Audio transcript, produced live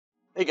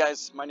Hey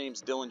guys, my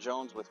name's Dylan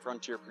Jones with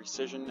Frontier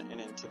Precision,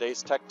 and in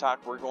today's Tech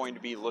Talk we're going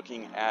to be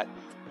looking at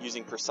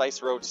using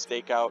Precise Road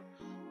Stakeout,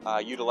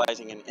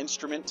 utilizing an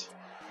instrument,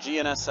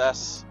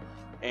 GNSS,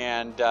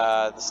 and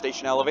the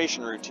station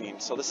elevation routine.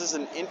 So this is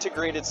an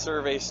integrated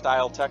survey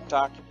style Tech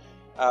Talk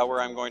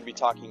where I'm going to be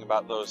talking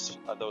about those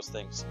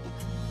things.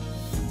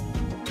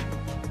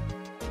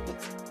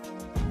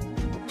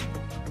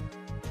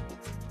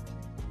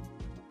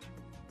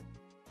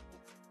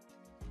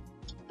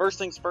 First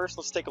things first,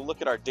 let's take a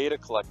look at our data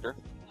collector.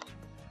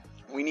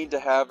 We need to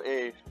have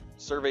a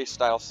survey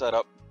style set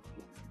up.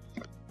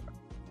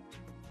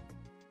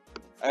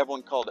 I have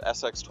one called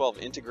SX12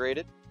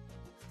 Integrated.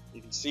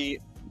 You can see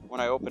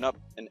when I open up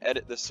and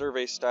edit the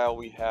survey style,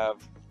 we have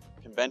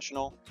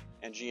conventional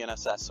and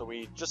GNSS. So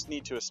we just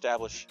need to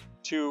establish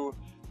two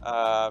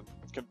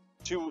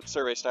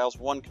survey styles,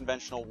 one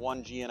conventional,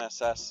 one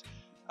GNSS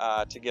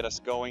to get us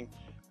going.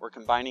 We're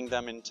combining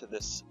them into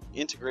this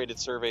integrated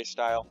survey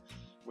style.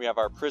 We have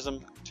our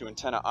prism to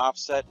antenna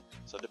offset,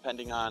 so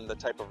depending on the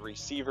type of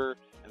receiver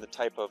and the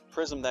type of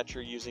prism that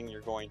you're using,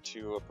 you're going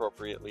to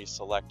appropriately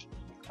select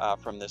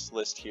from this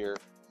list here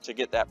to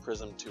get that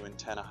prism to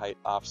antenna height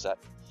offset.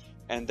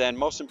 And then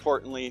most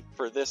importantly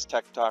for this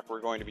Tech Talk, we're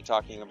going to be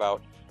talking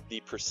about the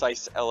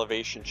precise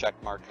elevation check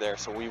mark there.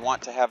 So we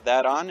want to have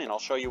that on, and I'll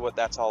show you what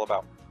that's all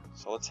about.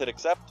 So let's hit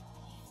accept.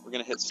 We're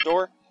going to hit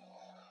store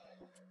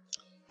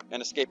and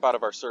escape out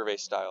of our survey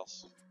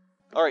styles.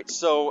 All right,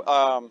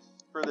 so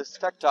for this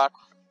Tech Talk,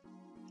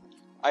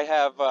 I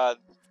have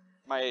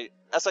my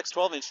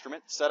SX12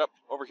 instrument set up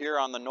over here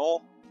on the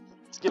knoll.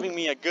 It's giving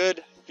me a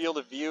good field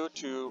of view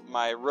to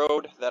my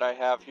road that I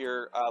have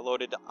here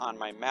loaded on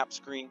my map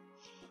screen.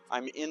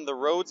 I'm in the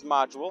roads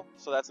module,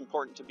 so that's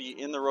important to be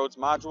in the roads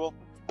module.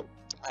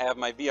 I have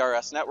my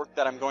VRS network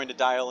that I'm going to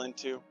dial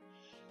into,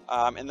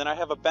 and then I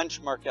have a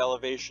benchmark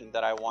elevation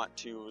that I want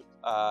to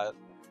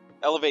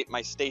elevate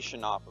my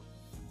station off of.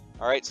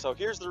 All right, so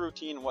here's the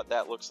routine and what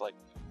that looks like.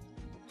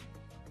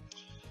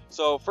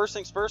 So first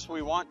things first,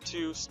 we want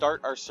to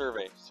start our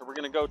survey. So we're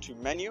going to go to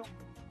Menu,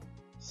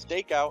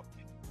 Stakeout.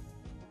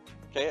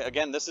 Okay,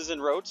 again, this is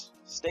in roads,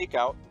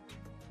 Stakeout,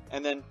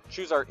 and then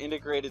choose our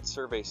integrated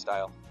survey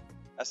style,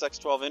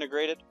 SX12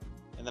 Integrated,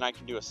 and then I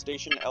can do a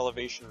station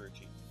elevation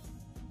routine.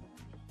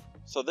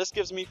 So this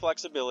gives me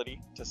flexibility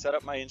to set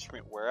up my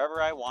instrument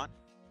wherever I want.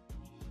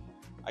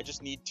 I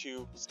just need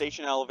to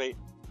station elevate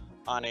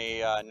on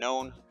a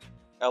known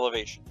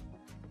elevation.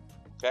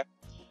 Okay.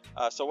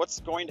 So what's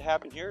going to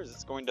happen here is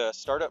it's going to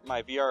start up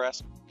my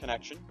VRS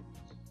connection,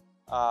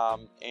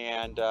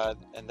 and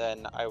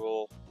then I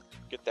will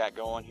get that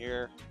going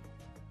here,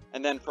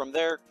 and then from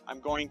there I'm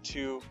going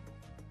to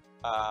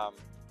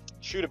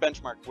shoot a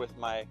benchmark with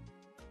my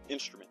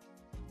instrument.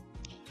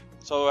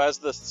 So as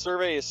the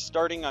survey is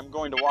starting, I'm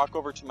going to walk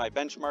over to my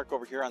benchmark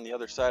over here on the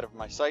other side of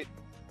my site.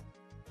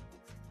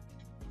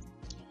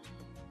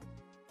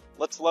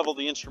 Let's level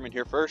the instrument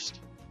here first.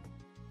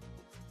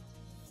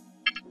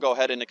 Go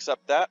ahead and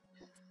accept that.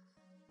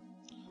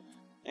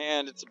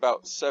 And it's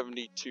about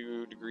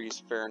 72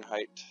 degrees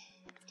Fahrenheit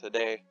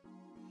today.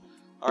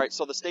 Alright,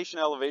 so the station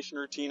elevation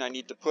routine, I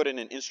need to put in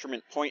an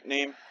instrument point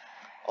name.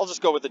 I'll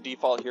just go with the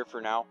default here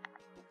for now.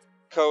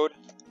 Code.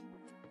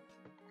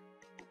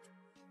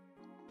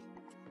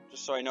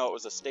 Just so I know it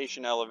was a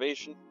station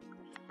elevation.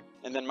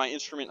 And then my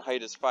instrument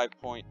height is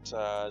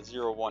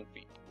 5.01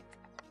 feet.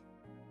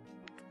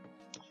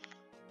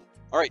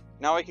 Alright,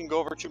 now I can go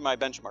over to my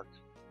benchmark.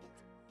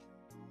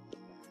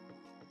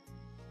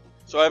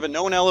 So I have a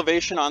known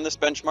elevation on this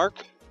benchmark.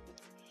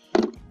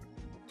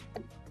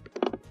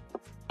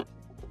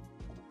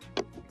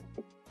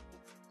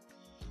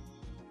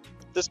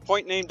 This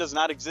point name does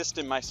not exist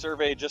in my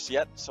survey just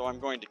yet, so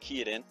I'm going to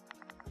key it in.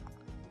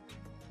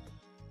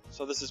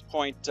 So this is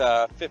point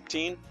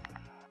 15.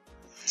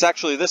 It's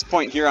actually this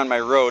point here on my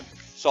road,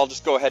 so I'll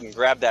just go ahead and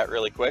grab that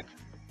really quick.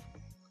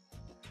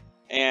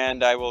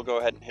 And I will go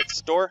ahead and hit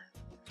store.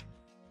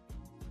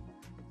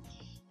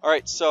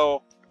 Alright,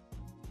 so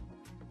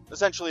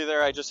essentially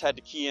there I just had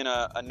to key in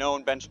a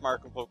known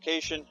benchmark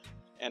location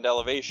and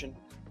elevation,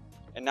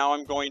 and now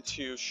I'm going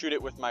to shoot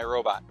it with my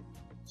robot.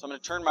 So I'm going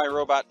to turn my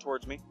robot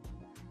towards me.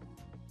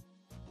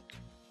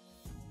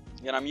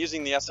 Again, I'm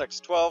using the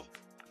SX12,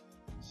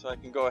 so I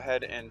can go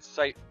ahead and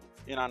sight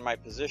in on my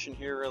position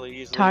here really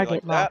easily. Target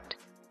like that. locked.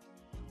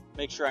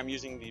 Make sure I'm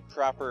using the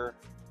proper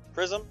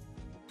prism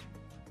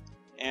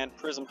and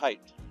prism height.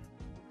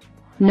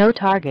 No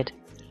target.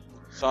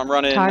 So I'm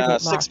running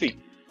Target 6 locked. feet.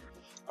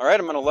 Alright,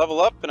 I'm going to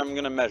level up and I'm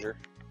going to measure.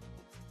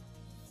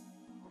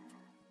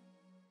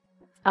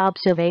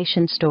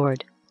 Observation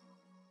stored.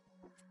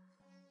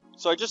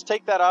 So I just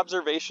take that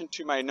observation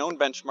to my known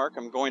benchmark.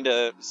 I'm going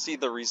to see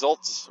the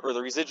results or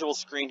the residual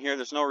screen here.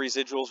 There's no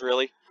residuals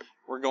really.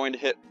 We're going to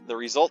hit the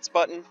results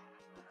button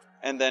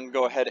and then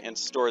go ahead and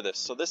store this.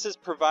 So this is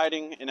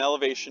providing an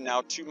elevation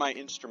now to my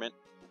instrument.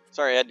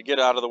 Sorry, I had to get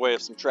out of the way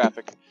of some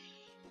traffic.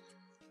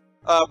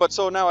 But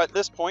so now at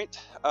this point,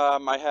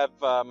 I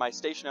have my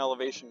station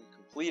elevation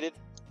completed.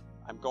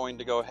 I'm going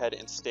to go ahead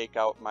and stake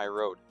out my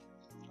road.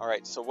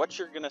 Alright, so what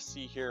you're going to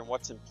see here and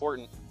what's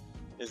important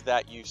is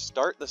that you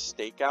start the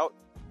stakeout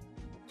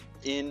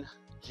in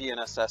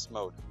GNSS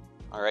mode.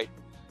 Alright,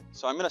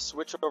 so I'm going to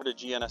switch over to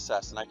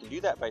GNSS, and I can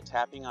do that by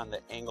tapping on the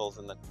angles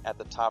at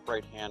the top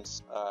right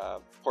hand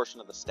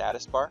portion of the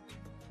status bar.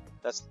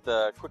 That's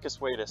the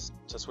quickest way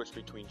to switch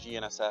between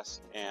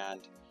GNSS and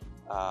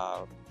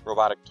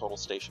robotic total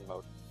station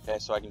mode. Okay,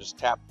 so I can just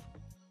tap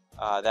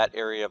that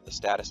area of the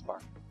status bar.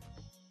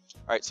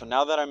 Alright, so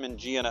now that I'm in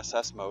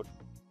GNSS mode,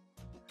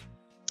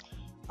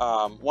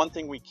 one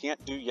thing we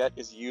can't do yet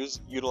is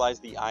utilize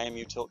the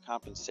IMU tilt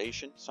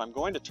compensation, so I'm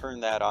going to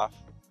turn that off.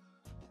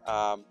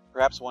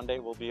 Perhaps one day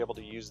we'll be able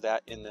to use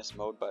that in this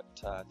mode, but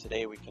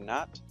today we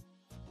cannot.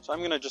 So I'm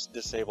going to just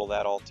disable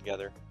that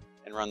altogether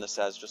and run this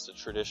as just a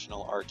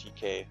traditional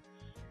RTK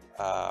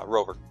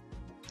rover.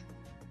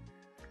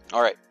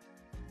 Alright,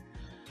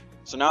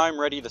 so now I'm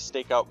ready to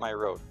stake out my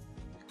road.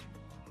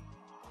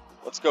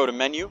 Let's go to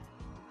Menu,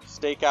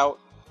 Stakeout,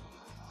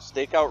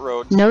 Stakeout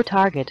Roads. No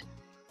target.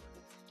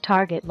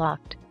 Target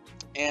locked.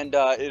 And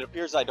it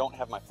appears I don't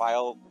have my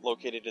file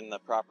located in the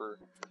proper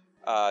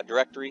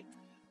directory.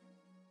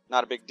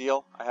 Not a big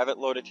deal. I have it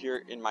loaded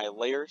here in my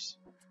layers.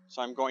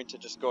 So I'm going to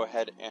just go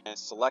ahead and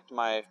select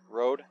my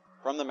road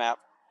from the map,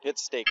 hit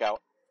Stakeout.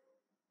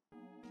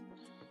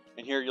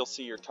 And here you'll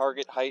see your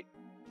target height.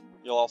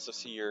 You'll also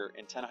see your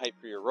antenna height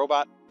for your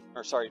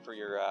for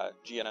your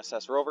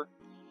GNSS rover.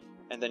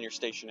 And then your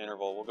station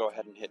interval. We'll go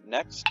ahead and hit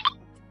Next.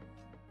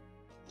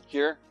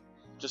 Here,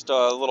 just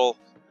a little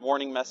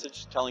warning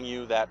message telling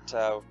you that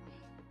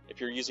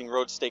if you're using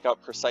road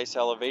stakeout precise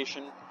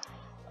elevation,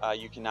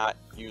 you cannot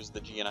use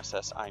the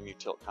GNSS IMU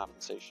tilt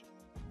compensation.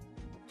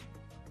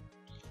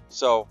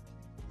 So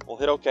we'll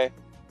hit OK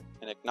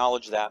and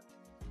acknowledge that.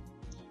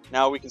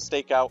 Now we can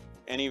stake out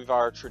any of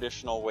our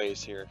traditional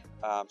ways here.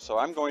 So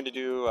I'm going to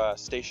do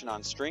station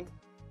on string,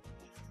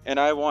 and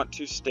I want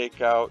to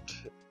stake out,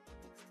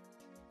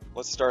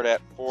 let's start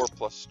at 4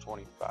 plus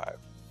 25.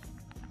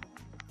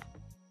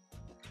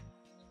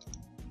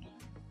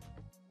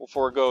 We'll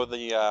forego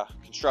the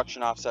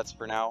construction offsets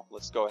for now.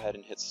 Let's go ahead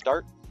and hit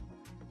start.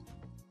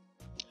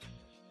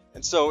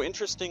 And so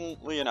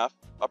interestingly enough,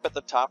 up at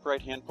the top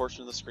right hand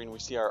portion of the screen we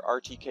see our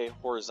RTK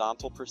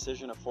horizontal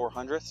precision of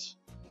 4/100ths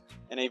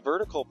and a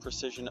vertical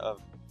precision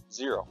of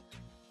 0.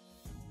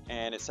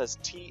 And it says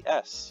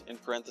TS in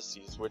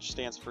parentheses, which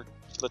stands for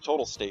the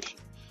total station.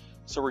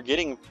 So we're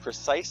getting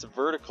precise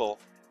vertical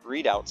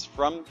readouts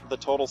from the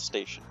total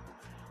station.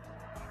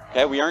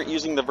 Okay, we aren't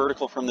using the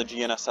vertical from the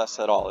GNSS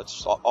at all.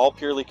 It's all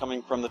purely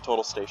coming from the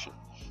total station.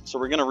 So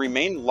we're going to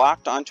remain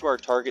locked onto our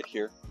target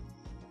here.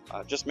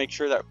 Just make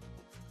sure that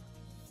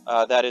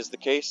that is the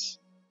case.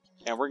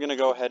 And we're going to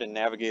go ahead and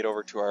navigate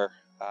over to our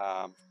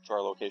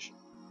location.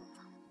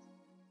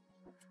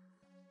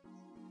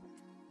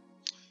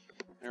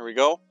 There we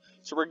go.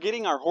 So we're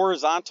getting our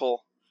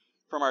horizontal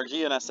from our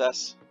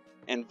GNSS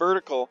and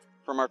vertical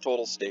from our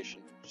total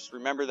station. Just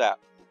remember that.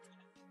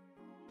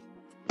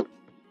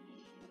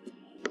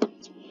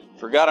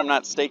 Forgot I'm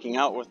not staking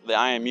out with the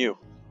IMU.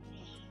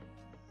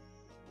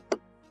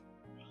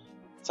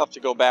 It's tough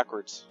to go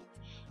backwards.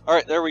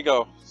 Alright, there we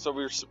go. So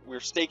we're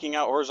staking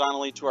out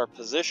horizontally to our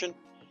position.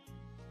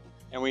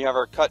 And we have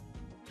our a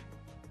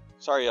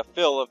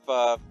fill of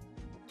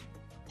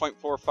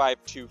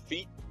 0.452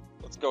 feet.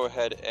 Let's go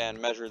ahead and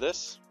measure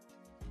this.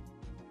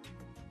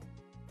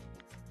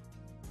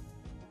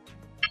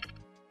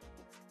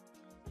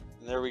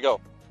 And there we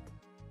go.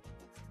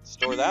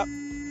 Store that.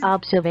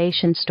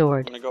 Observation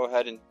stored. I'm going to go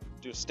ahead and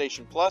do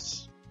Station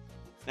Plus.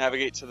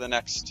 Navigate to the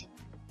next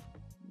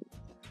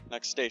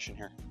station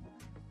here.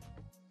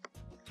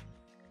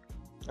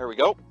 There we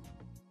go.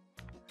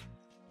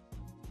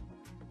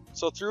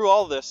 So through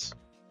all this,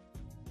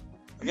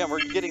 again, we're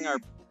getting our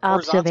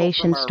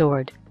observation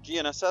stored.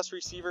 GNSS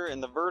receiver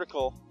and the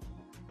vertical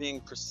being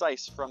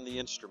precise from the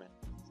instrument.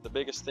 It's the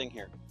biggest thing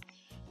here.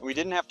 And we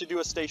didn't have to do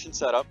a station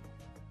setup.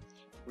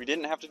 We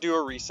didn't have to do a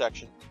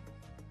resection.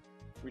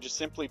 We just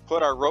simply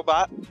put our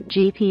robot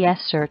GPS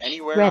search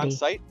anywhere ready. on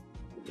site.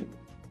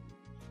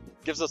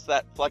 Gives us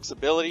that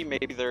flexibility.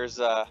 Maybe there's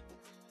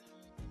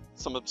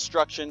some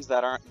obstructions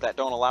that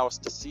don't allow us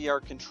to see our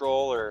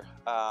control, or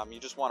you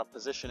just want to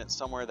position it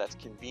somewhere that's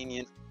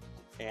convenient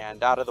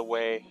and out of the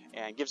way,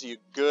 and gives you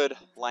good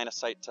line of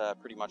sight to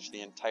pretty much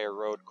the entire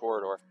road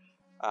corridor.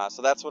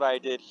 So that's what I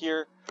did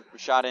here. We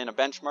shot in a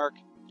benchmark,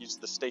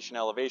 used the station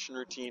elevation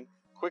routine,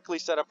 quickly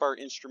set up our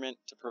instrument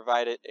to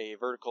provide it a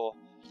vertical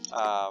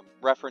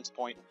reference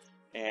point,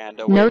 and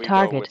away we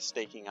go with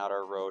staking out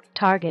our road.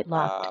 Target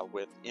locked.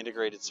 With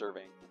integrated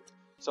surveying.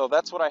 So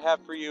that's what I have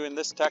for you in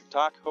this Tech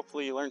Talk.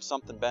 Hopefully you learned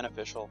something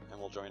beneficial, and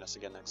will join us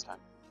again next time.